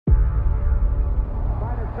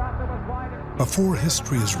Before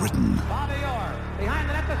history is written,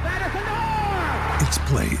 it's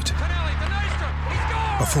played.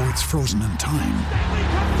 Before it's frozen in time,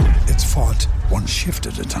 it's fought one shift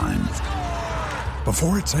at a time.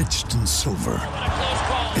 Before it's etched in silver,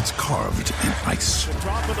 it's carved in ice.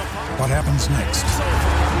 What happens next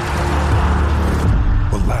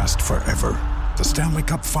will last forever. The Stanley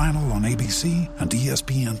Cup Final on ABC and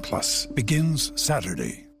ESPN Plus begins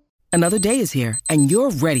Saturday. Another day is here, and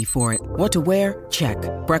you're ready for it. What to wear? Check.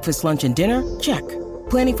 Breakfast, lunch, and dinner? Check.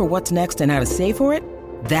 Planning for what's next and how to save for it?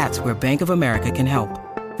 That's where Bank of America can help.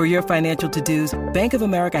 For your financial to-dos, Bank of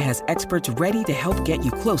America has experts ready to help get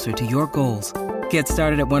you closer to your goals. Get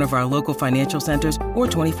started at one of our local financial centers or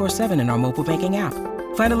 24/7 in our mobile banking app.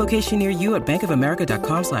 Find a location near you at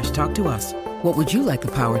bankofamerica.com/talktous. What would you like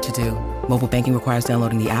the power to do? Mobile banking requires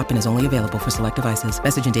downloading the app and is only available for select devices.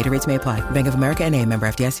 Message and data rates may apply. Bank of America N.A., member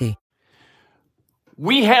FDIC.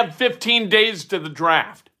 We have 15 days to the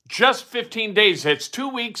draft. Just 15 days. It's 2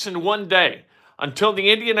 weeks and 1 day until the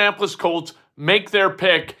Indianapolis Colts make their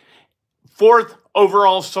pick, 4th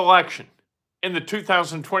overall selection in the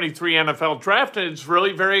 2023 NFL Draft, and it's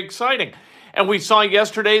really very exciting. And we saw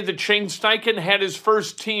yesterday that Shane Steichen had his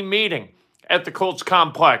first team meeting at the Colts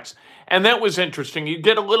complex, and that was interesting. You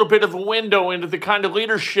get a little bit of a window into the kind of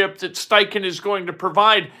leadership that Steichen is going to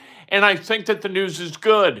provide, and I think that the news is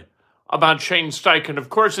good about Shane Steichen. Of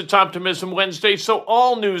course, it's Optimism Wednesday, so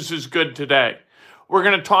all news is good today. We're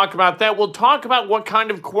going to talk about that. We'll talk about what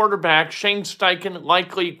kind of quarterback Shane Steichen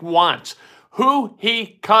likely wants, who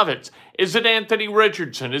he covets. Is it Anthony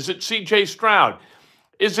Richardson? Is it C.J. Stroud?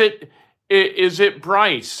 Is it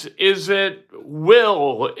Bryce? Is it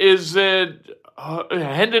Will? Is it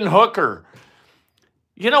Hendon Hooker?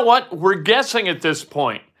 You know what? We're guessing at this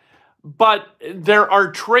point. But there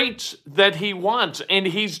are traits that he wants, and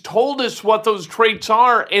he's told us what those traits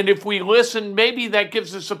are, and if we listen, maybe that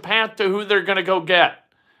gives us a path to who they're going to go get.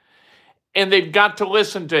 And they've got to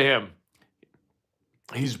listen to him.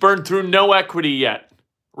 He's burned through no equity yet,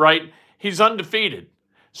 right? He's undefeated.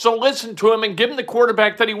 So listen to him and give him the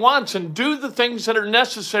quarterback that he wants and do the things that are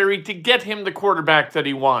necessary to get him the quarterback that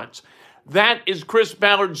he wants. That is Chris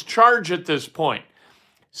Ballard's charge at this point.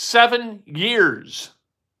 7 years.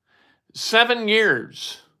 7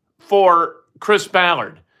 years for Chris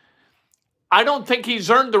Ballard. I don't think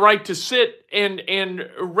he's earned the right to sit and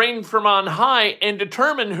reign from on high and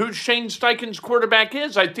determine who Shane Steichen's quarterback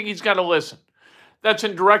is. I think he's got to listen. That's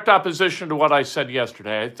in direct opposition to what I said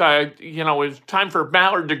yesterday. I thought, it's time for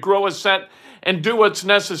Ballard to grow a set and do what's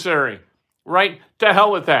necessary, right? To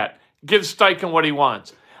hell with that. Give Steichen what he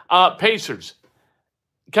wants. Pacers.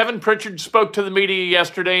 Kevin Pritchard spoke to the media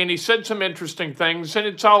yesterday, and he said some interesting things, and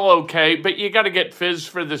it's all okay, but you got to get FIZZ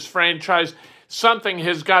for this franchise. Something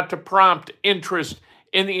has got to prompt interest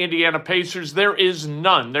in the Indiana Pacers. There is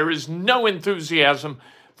none. There is no enthusiasm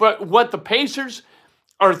for what the Pacers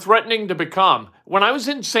are threatening to become. When I was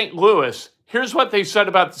in St. Louis, here's what they said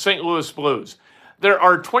about the St. Louis Blues. There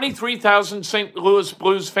are 23,000 St. Louis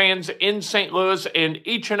Blues fans in St. Louis, and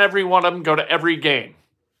each and every one of them go to every game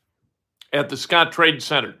at the Scott Trade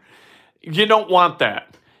Center. You don't want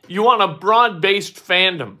that. You want a broad-based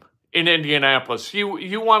fandom in Indianapolis.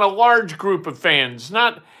 You want a large group of fans,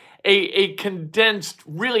 not a condensed,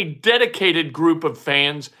 really dedicated group of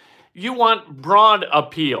fans. You want broad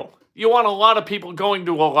appeal. You want a lot of people going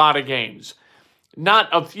to a lot of games, not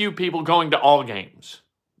a few people going to all games.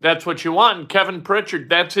 That's what you want. And Kevin Pritchard,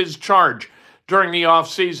 that's his charge during the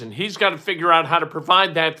offseason. He's got to figure out how to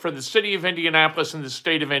provide that for the city of Indianapolis and the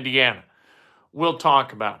state of Indiana. We'll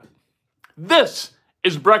talk about it. This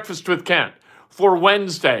is Breakfast with Kent for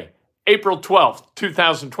Wednesday, April 12th,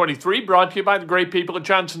 2023, brought to you by the great people at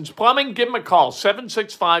Johnson's Plumbing. Give them a call,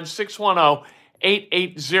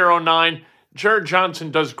 765-610-8809. Jared Johnson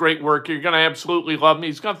does great work. You're going to absolutely love him.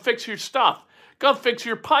 He's going to fix your stuff. Going to fix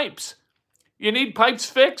your pipes. You need pipes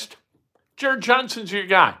fixed? Jared Johnson's your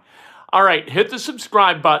guy. All right, hit the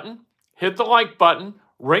subscribe button, hit the like button,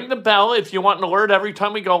 ring the bell if you want an alert every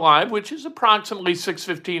time we go live, which is approximately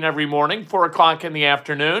 6:15 every morning, 4 o'clock in the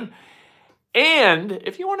afternoon. And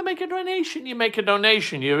if you want to make a donation, you make a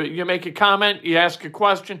donation. You make a comment, you ask a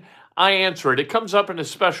question, I answer it. It comes up in a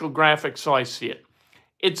special graphic so I see it.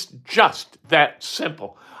 It's just that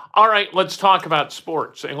simple. All right, let's talk about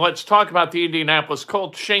sports. And let's talk about the Indianapolis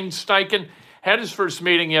Colts. Shane Steichen had his first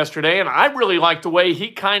meeting yesterday, and I really liked the way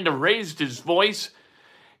he kind of raised his voice.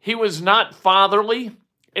 He was not fatherly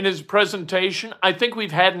in his presentation. I think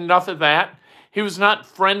we've had enough of that. He was not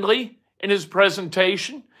friendly in his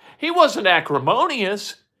presentation. He wasn't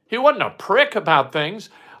acrimonious. He wasn't a prick about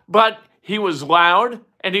things, but he was loud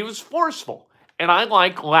and he was forceful. And I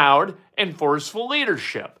like loud and forceful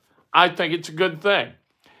leadership. I think it's a good thing.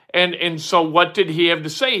 And so what did he have to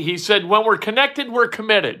say? He said, when we're connected, we're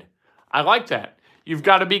committed. I like that. You've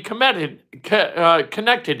got to be connected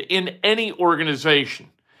in any organization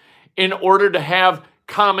in order to have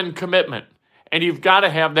common commitment. And you've got to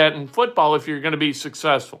have that in football if you're going to be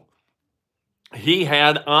successful. He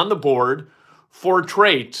had on the board 4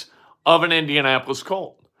 traits of an Indianapolis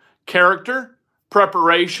Colt. Character,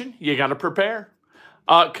 preparation, you got to prepare.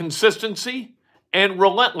 Consistency, and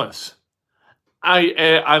relentless.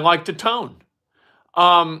 I like the tone.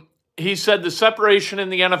 He said the separation in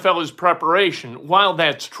the NFL is preparation. While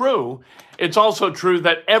that's true, it's also true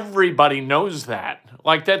that everybody knows that.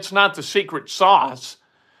 Like, that's not the secret sauce.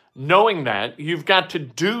 Knowing that, you've got to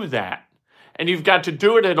do that. And you've got to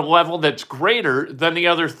do it at a level that's greater than the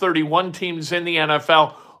other 31 teams in the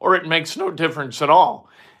NFL, or it makes no difference at all.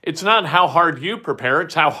 It's not how hard you prepare,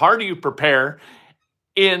 it's how hard you prepare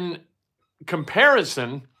in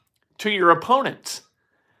comparison to your opponents.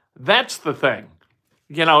 That's the thing.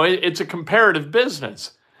 You know, it's a comparative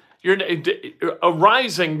business. You're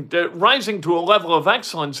rising to a level of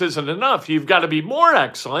excellence isn't enough. You've got to be more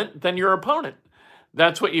excellent than your opponent.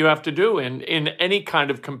 That's what you have to do in any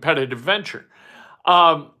kind of competitive venture.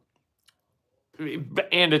 And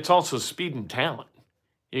it's also speed and talent.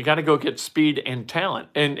 You got to go get speed and talent.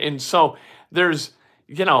 And so there's,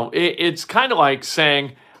 you know, it's kind of like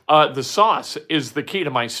saying the sauce is the key to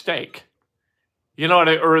my steak. You know,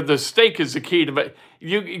 or the steak is the key to, but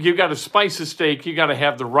you got to spice a steak. You got to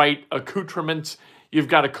have the right accoutrements. You've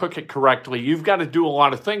got to cook it correctly. You've got to do a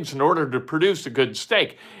lot of things in order to produce a good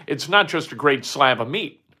steak. It's not just a great slab of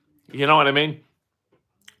meat. You know what I mean?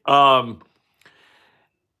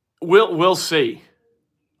 We'll see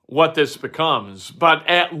what this becomes, but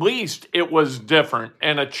at least it was different,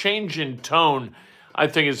 and a change in tone, I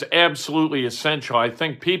think, is absolutely essential. I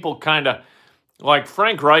think people kind of, like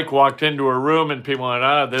Frank Reich walked into a room and people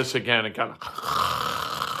went, this again, it kind of.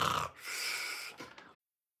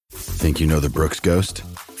 Think you know the Brooks Ghost?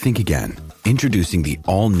 Think again. Introducing the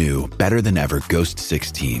all-new, better-than-ever Ghost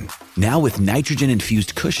 16. Now with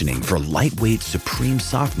nitrogen-infused cushioning for lightweight, supreme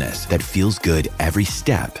softness that feels good every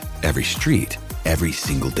step, every street, every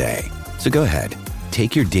single day. So go ahead,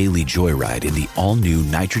 take your daily joyride in the all-new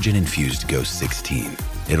nitrogen-infused Ghost 16.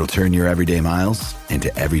 It'll turn your everyday miles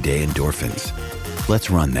into everyday endorphins. Let's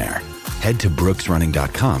run there. Head to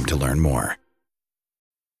brooksrunning.com to learn more.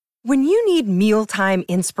 When you need mealtime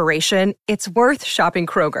inspiration, it's worth shopping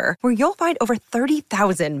Kroger, where you'll find over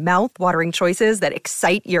 30,000 mouth-watering choices that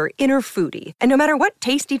excite your inner foodie. And no matter what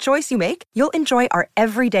tasty choice you make, you'll enjoy our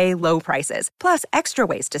everyday low prices, plus extra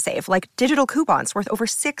ways to save, like digital coupons worth over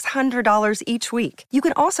 $600 each week. You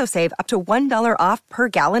can also save up to $1 off per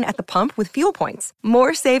gallon at the pump with fuel points.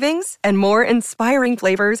 More savings and more inspiring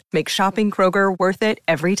flavors make shopping Kroger worth it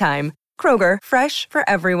every time. Kroger, fresh for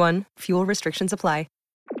everyone. Fuel restrictions apply.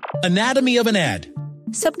 Anatomy of an ad.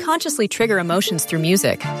 Subconsciously trigger emotions through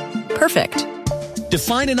music. Perfect.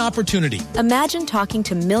 Define an opportunity. Imagine talking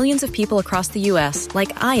to millions of people across the U.S.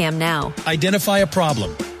 like I am now. Identify a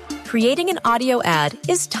problem. Creating an audio ad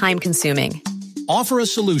is time-consuming. Offer a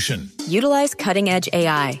solution. Utilize cutting-edge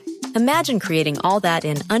AI. Imagine creating all that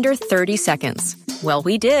in under 30 seconds. Well,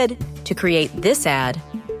 we did to create this ad.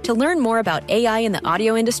 To learn more about AI in the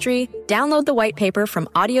audio industry, download the white paper from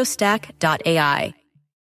audiostack.ai.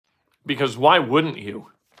 Because why wouldn't you?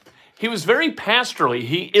 He was very pastorally.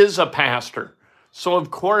 He is a pastor. So, of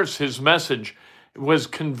course, his message was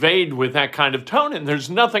conveyed with that kind of tone, and there's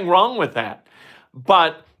nothing wrong with that.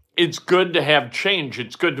 But it's good to have change.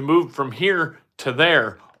 It's good to move from here to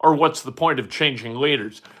there, or what's the point of changing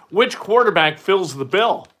leaders? Which quarterback fills the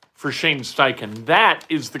bill for Shane Steichen? That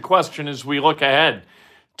is the question as we look ahead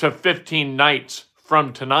to 15 nights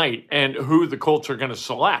from tonight and who the Colts are going to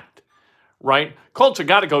select. Right? Colts have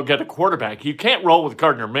got to go get a quarterback. You can't roll with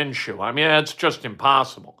Gardner Minshew. I mean, that's just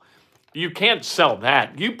impossible. You can't sell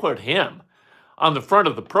that. You put him on the front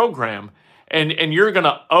of the program, and you're going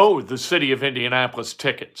to owe the city of Indianapolis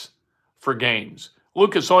tickets for games.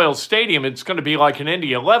 Lucas Oil Stadium, it's going to be like an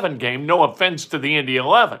Indy 11 game. No offense to the Indy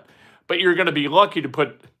 11. But you're going to be lucky to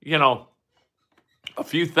put, a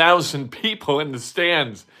few thousand people in the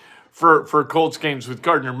stands for Colts games with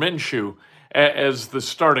Gardner Minshew as the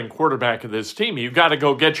starting quarterback of this team. You've got to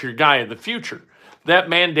go get your guy of the future. That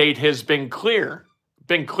mandate has been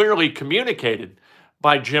clearly communicated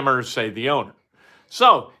by Jim Irsay, the owner.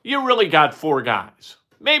 So you really got 4 guys,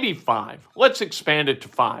 maybe 5. Let's expand it to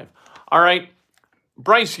 5. All right,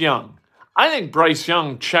 Bryce Young. I think Bryce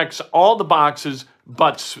Young checks all the boxes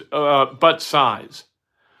but size.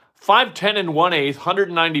 5'10" and 1/8,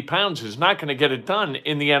 190 pounds is not going to get it done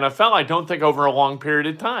in the NFL, I don't think, over a long period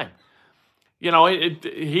of time.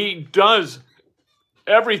 He does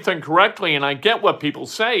everything correctly, and I get what people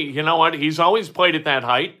say. You know what? He's always played at that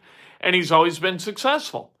height, and he's always been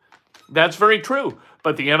successful. That's very true.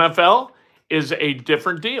 But the NFL is a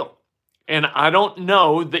different deal. And I don't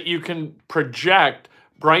know that you can project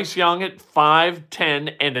Bryce Young at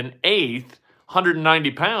 5'10" and 1/8,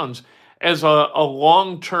 190 pounds, as a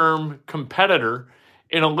long-term competitor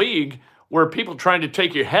in a league where people trying to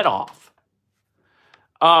take your head off.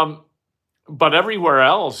 But everywhere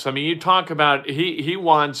else, I mean, you talk about he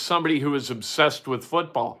wants somebody who is obsessed with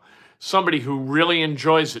football, somebody who really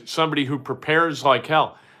enjoys it, somebody who prepares like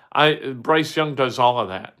hell. Bryce Young does all of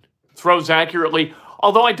that. Throws accurately,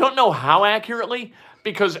 although I don't know how accurately,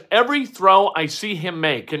 because every throw I see him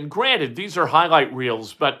make, and granted, these are highlight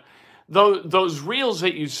reels, but those reels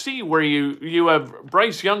that you see where you have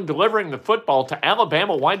Bryce Young delivering the football to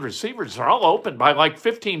Alabama wide receivers are all open by like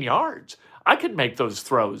 15 yards. I could make those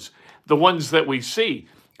throws, the ones that we see.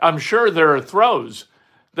 I'm sure there are throws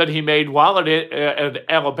that he made while at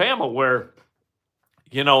Alabama where,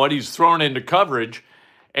 you know what, he's thrown into coverage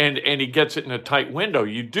and he gets it in a tight window.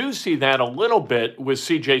 You do see that a little bit with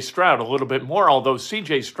C.J. Stroud, a little bit more, although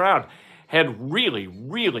C.J. Stroud had really,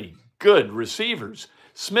 really good receivers.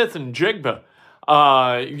 Smith and Jigba.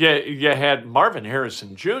 You had Marvin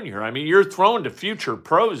Harrison Jr. I mean, you're throwing to future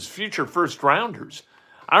pros, future first-rounders.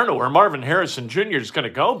 I don't know where Marvin Harrison Jr. is going to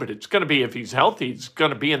go, but it's going to be, if he's healthy, it's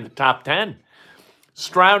going to be in the top 10.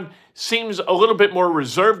 Stroud seems a little bit more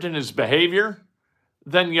reserved in his behavior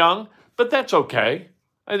than Young, but that's okay.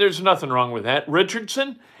 There's nothing wrong with that.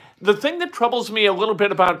 Richardson, the thing that troubles me a little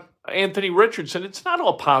bit about Anthony Richardson, it's not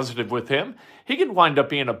all positive with him. He can wind up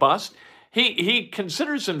being a bust. He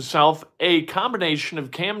considers himself a combination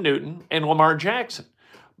of Cam Newton and Lamar Jackson.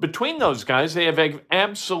 Between those guys, they have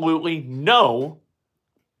absolutely no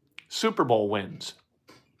Super Bowl wins.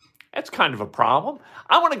 That's kind of a problem.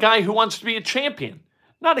 I want a guy who wants to be a champion,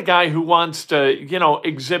 not a guy who wants to,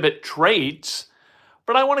 exhibit traits,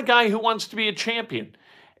 but I want a guy who wants to be a champion.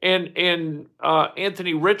 And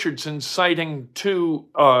Anthony Richardson, citing two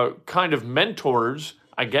kind of mentors,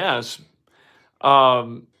 I guess,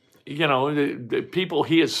 the people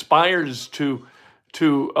he aspires to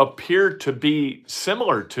appear to be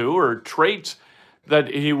similar to, or traits that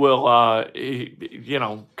he will,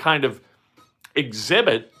 kind of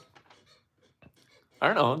exhibit. I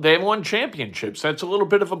don't know. They haven't won championships. That's a little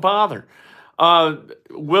bit of a bother.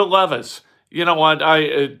 Will Levis, you know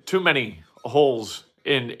what? Too many holes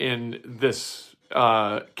in this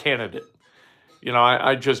candidate.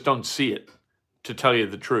 I just don't see it, to tell you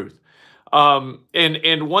the truth.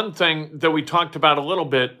 And one thing that we talked about a little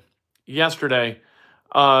bit yesterday,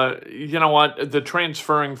 the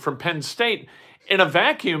transferring from Penn State, in a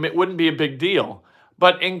vacuum, it wouldn't be a big deal.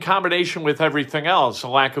 But in combination with everything else, a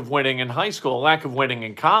lack of winning in high school, a lack of winning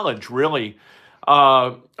in college, really,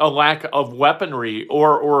 a lack of weaponry,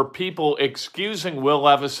 or people excusing Will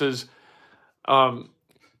Levis's,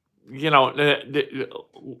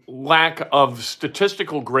 lack of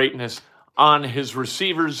statistical greatness on his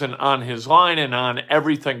receivers and on his line and on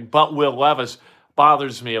everything but Will Levis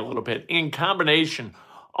bothers me a little bit. In combination,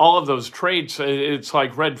 all of those traits, it's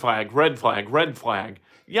like red flag, red flag, red flag,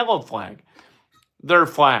 yellow flag. They're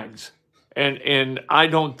flags. And I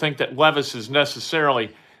don't think that Levis is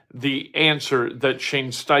necessarily the answer that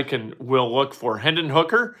Shane Steichen will look for. Hendon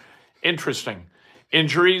Hooker, interesting.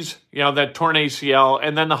 Injuries, that torn ACL.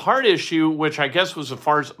 And then the heart issue, which I guess was a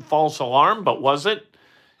false alarm, but was it?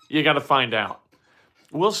 You got to find out.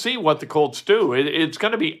 We'll see what the Colts do. It's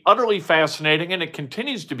going to be utterly fascinating, and it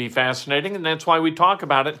continues to be fascinating, and that's why we talk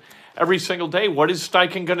about it every single day. What is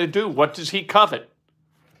Steichen going to do? What does he covet?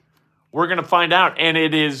 We're going to find out, and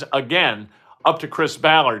it is, again, up to Chris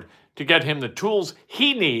Ballard to get him the tools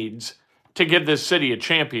he needs to give this city a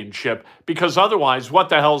championship, because otherwise, what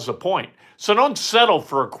the hell's the point? So don't settle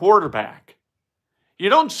for a quarterback. You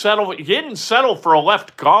didn't settle for a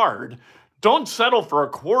left guard. Don't settle for a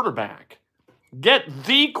quarterback. Get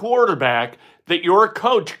the quarterback that your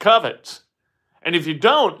coach covets. And if you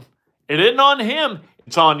don't, it isn't on him,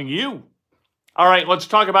 it's on you. All right, let's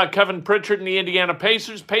talk about Kevin Pritchard and the Indiana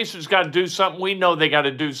Pacers. Pacers got to do something. We know they got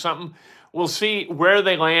to do something. We'll see where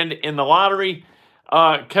they land in the lottery.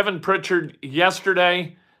 Kevin Pritchard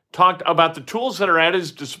yesterday talked about the tools that are at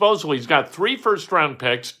his disposal. He's got 3 first-round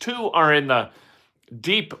picks. 2 are in the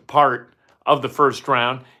deep part of the first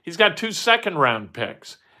round. He's got 2 second-round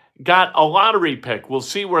picks. Got a lottery pick. We'll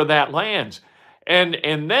see where that lands. And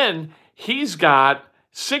then he's got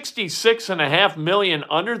 $66.5 million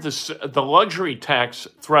under the luxury tax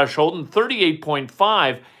threshold and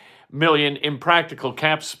 $38.5 million in practical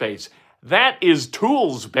cap space. That is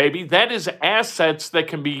tools, baby. That is assets that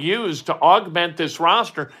can be used to augment this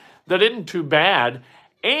roster that isn't too bad,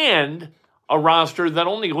 and a roster that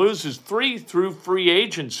only loses 3 through free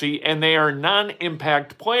agency, and they are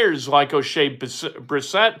non-impact players like O'Shea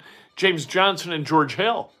Brissett, James Johnson, and George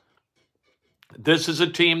Hill. This is a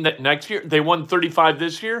team that next year, they won 35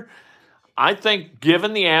 this year. I think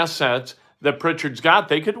given the assets that Pritchard's got,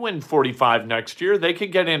 they could win 45 next year. They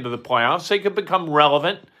could get into the playoffs. They could become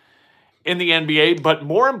relevant in the NBA, but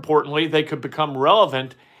more importantly, they could become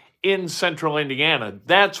relevant in Central Indiana.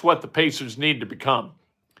 That's what the Pacers need to become.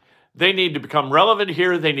 They need to become relevant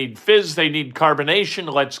here. They need FIZZ. They need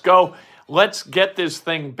carbonation. Let's go. Let's get this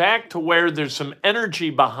thing back to where there's some energy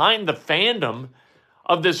behind the fandom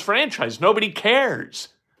of this franchise. Nobody cares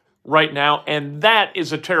right now, and that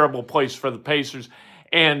is a terrible place for the Pacers.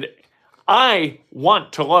 And I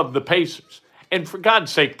want to love the Pacers. And for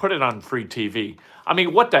God's sake, put it on free TV. I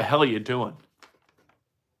mean, what the hell are you doing?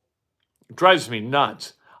 It drives me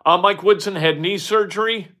nuts. Mike Woodson had knee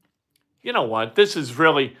surgery. You know what? This is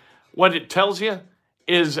really, what it tells you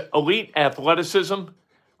is elite athleticism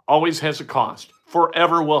always has a cost.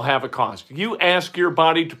 Forever will have a cost. You ask your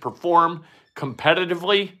body to perform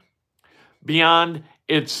competitively beyond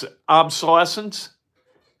its obsolescence,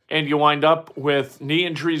 and you wind up with knee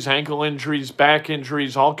injuries, ankle injuries, back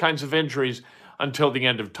injuries, all kinds of injuries until the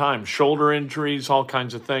end of time. Shoulder injuries, all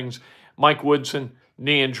kinds of things. Mike Woodson,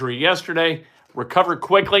 knee injury yesterday. Recover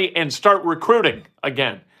quickly and start recruiting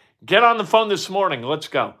again. Get on the phone this morning. Let's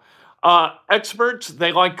go. Experts,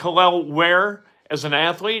 they like Khalil Ware as an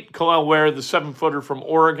athlete. Khalil Ware, the 7-footer from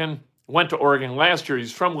Oregon, went to Oregon last year.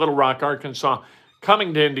 He's from Little Rock, Arkansas,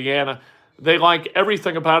 coming to Indiana. They like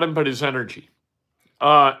everything about him but his energy.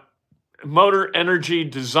 Motor, energy,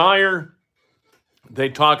 desire, they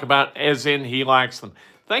talk about as in he lacks them.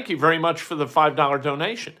 Thank you very much for the $5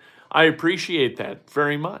 donation. I appreciate that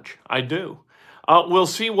very much. I do. We'll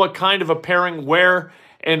see what kind of a pairing Ware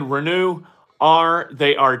and Renew are.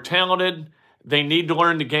 They are talented. They need to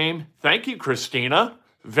learn the game. Thank you, Christina.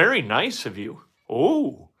 Very nice of you.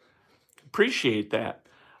 Oh, appreciate that.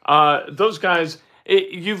 Those guys,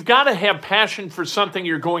 you've got to have passion for something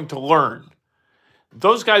you're going to learn.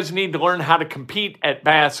 Those guys need to learn how to compete at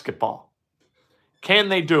basketball. Can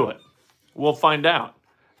they do it? We'll find out.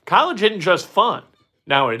 College isn't just fun.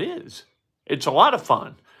 Now it is. It's a lot of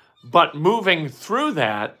fun. But moving through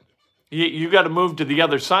that, you got to move to the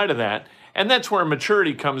other side of that. And that's where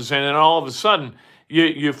maturity comes in. And all of a sudden,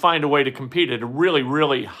 you find a way to compete at a really,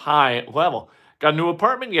 really high level. Got a new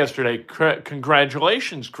apartment yesterday.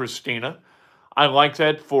 Congratulations, Christina. I like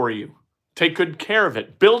that for you. Take good care of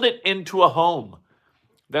it. Build it into a home.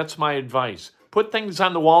 That's my advice. Put things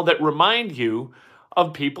on the wall that remind you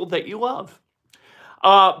of people that you love.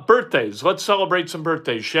 Birthdays. Let's celebrate some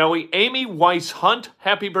birthdays, shall we? Amy Weiss Hunt,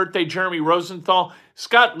 happy birthday. Jeremy Rosenthal.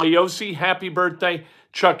 Scott Leosi, happy birthday.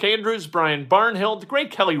 Chuck Andrews, Brian Barnhill, the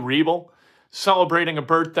great Kelly Riebel, celebrating a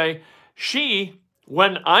birthday. She,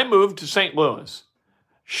 when I moved to St. Louis,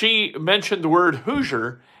 she mentioned the word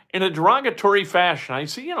Hoosier in a derogatory fashion. I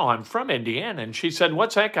said, I'm from Indiana. And she said,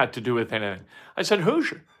 what's that got to do with anything? I said,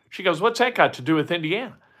 Hoosier. She goes, what's that got to do with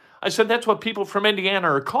Indiana? I said, that's what people from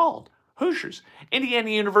Indiana are called. Hoosiers. Indiana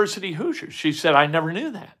University Hoosiers. She said, I never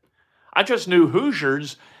knew that. I just knew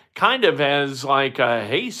Hoosiers kind of as like a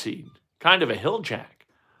hayseed, kind of a hilljack.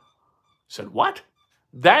 I said, what?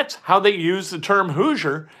 That's how they use the term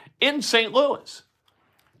Hoosier in St. Louis.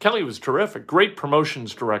 Kelly was terrific. Great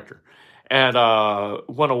promotions director at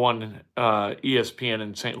 101 ESPN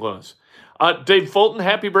in St. Louis. Dave Fulton,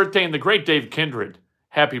 happy birthday. And the great Dave Kindred,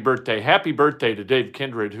 happy birthday. Happy birthday to Dave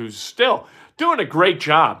Kindred, who's still doing a great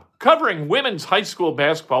job covering women's high school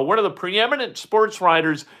basketball, one of the preeminent sports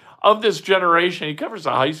writers of this generation. He covers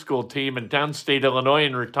a high school team in downstate Illinois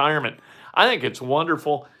in retirement. I think it's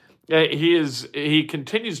wonderful. He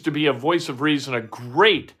continues to be a voice of reason, a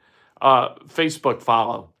great Facebook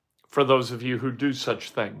follow for those of you who do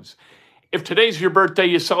such things. If today's your birthday,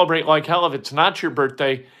 you celebrate like hell. If it's not your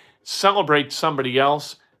birthday, celebrate somebody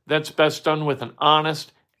else. That's best done with an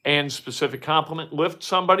honest and specific compliment. Lift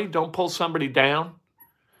somebody. Don't pull somebody down.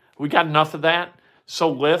 We got enough of that. So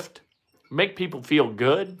lift. Make people feel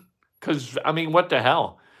good. Because, what the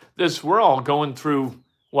hell? We're all going through,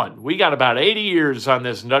 we got about 80 years on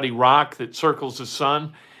this nutty rock that circles the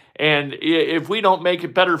sun. And if we don't make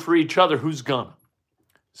it better for each other, who's gonna?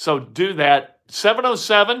 So do that.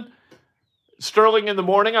 7:07, Sterling in the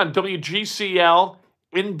Morning on WGCL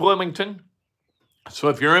in Bloomington. So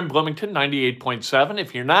if you're in Bloomington, 98.7.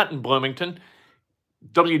 If you're not in Bloomington,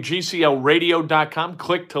 WGCLradio.com,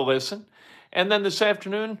 click to listen. And then this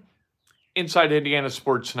afternoon, Inside Indiana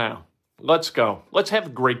Sports Now. Let's go. Let's have a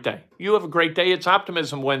great day. You have a great day. It's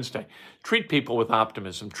Optimism Wednesday. Treat people with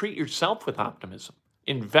optimism. Treat yourself with optimism.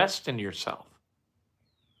 Invest in yourself.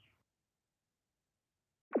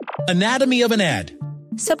 Anatomy of an ad.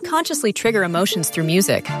 Subconsciously trigger emotions through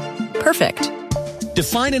music. Perfect.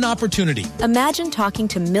 Define an opportunity. Imagine talking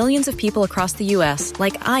to millions of people across the U.S.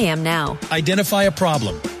 like I am now. Identify a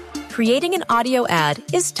problem. Creating an audio ad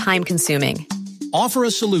is time-consuming. Offer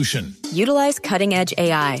a solution. Utilize cutting-edge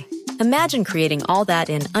AI. Imagine creating all that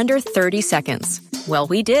in under 30 seconds. Well,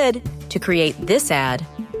 we did to create this ad.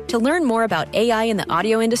 To learn more about AI in the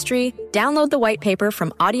audio industry, download the white paper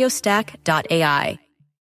from audiostack.ai.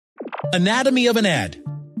 Anatomy of an ad.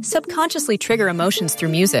 Subconsciously trigger emotions through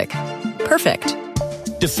music. Perfect.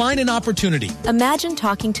 Define an opportunity. Imagine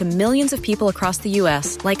talking to millions of people across the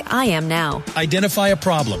U.S. like I am now. Identify a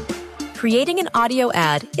problem. Creating an audio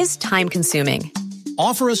ad is time-consuming.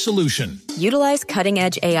 Offer a solution. Utilize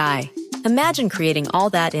cutting-edge AI. Imagine creating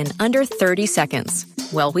all that in under 30 seconds.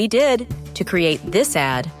 Well, we did to create this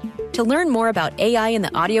ad. To learn more about AI in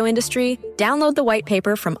the audio industry, download the white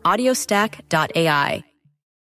paper from audiostack.ai.